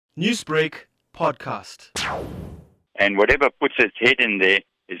Newsbreak Podcast. And whatever puts its head in there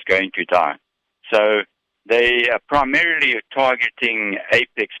is going to die. So they are primarily targeting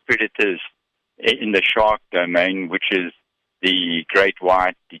apex predators in the shark domain, which is the great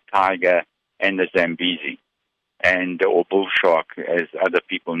white, the tiger, and the Zambezi, or bull shark, as other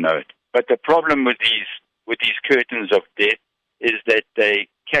people know it. But the problem with these curtains of death is that they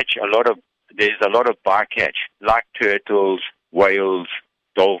catch there's a lot of bycatch, like turtles, whales,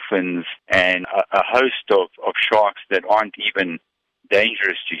 dolphins, and a host of sharks that aren't even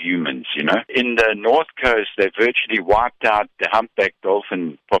dangerous to humans, In the North Coast, they virtually wiped out the humpback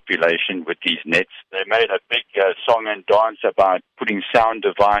dolphin population with these nets. They made a big song and dance about putting sound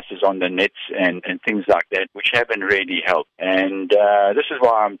devices on the nets and things like that, which haven't really helped. And this is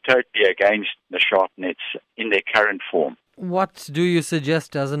why I'm totally against the shark nets in their current form. What do you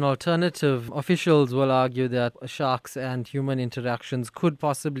suggest as an alternative? Officials will argue that sharks and human interactions could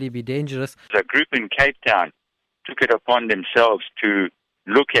possibly be dangerous. A group in Cape Town took it upon themselves to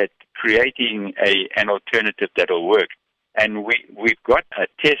look at creating an alternative that'll work. And we've got a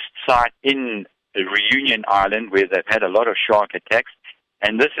test site in Reunion Island where they've had a lot of shark attacks,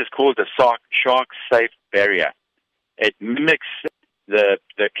 and this is called the Shark Safe Barrier. It mimics the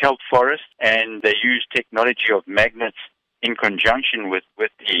kelp forest, and they use technology of magnets in conjunction with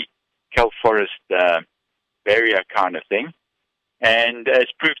the kelp forest barrier kind of thing, and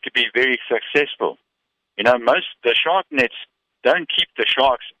it's proved to be very successful. Most the shark nets don't keep the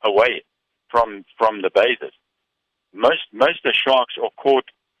sharks away from the bathers. Most of the sharks are caught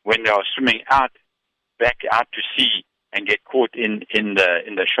when they are swimming back out to sea and get caught in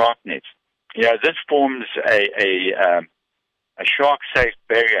the shark nets. This forms a shark safe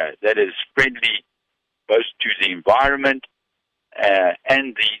barrier that is friendly both to the environment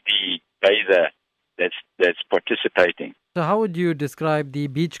and the bather that's participating. So how would you describe the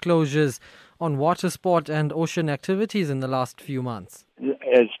beach closures on water sport and ocean activities in the last few months?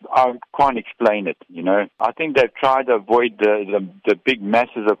 As I can't explain it, I think they've tried to avoid the big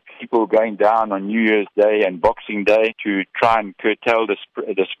masses of people going down on New Year's Day and Boxing Day to try and curtail the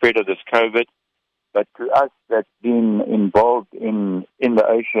spread of this COVID. But to us that's been involved in the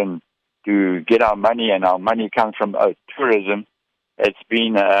ocean to get our money, and our money comes from tourism, it's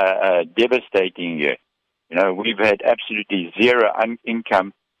been a devastating year. We've had absolutely zero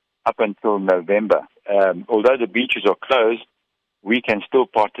income up until November. Although the beaches are closed, we can still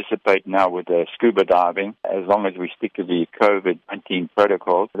participate now with scuba diving as long as we stick to the COVID-19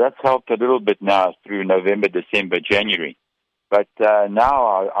 protocols. That's helped a little bit now through November, December, January. But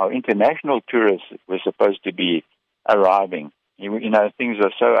now our international tourists were supposed to be arriving. Things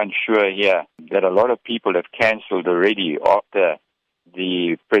are so unsure here that a lot of people have cancelled already after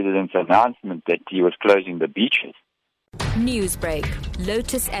the president's announcement that he was closing the beaches. Newsbreak,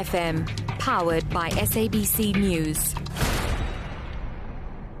 Lotus FM, powered by SABC News.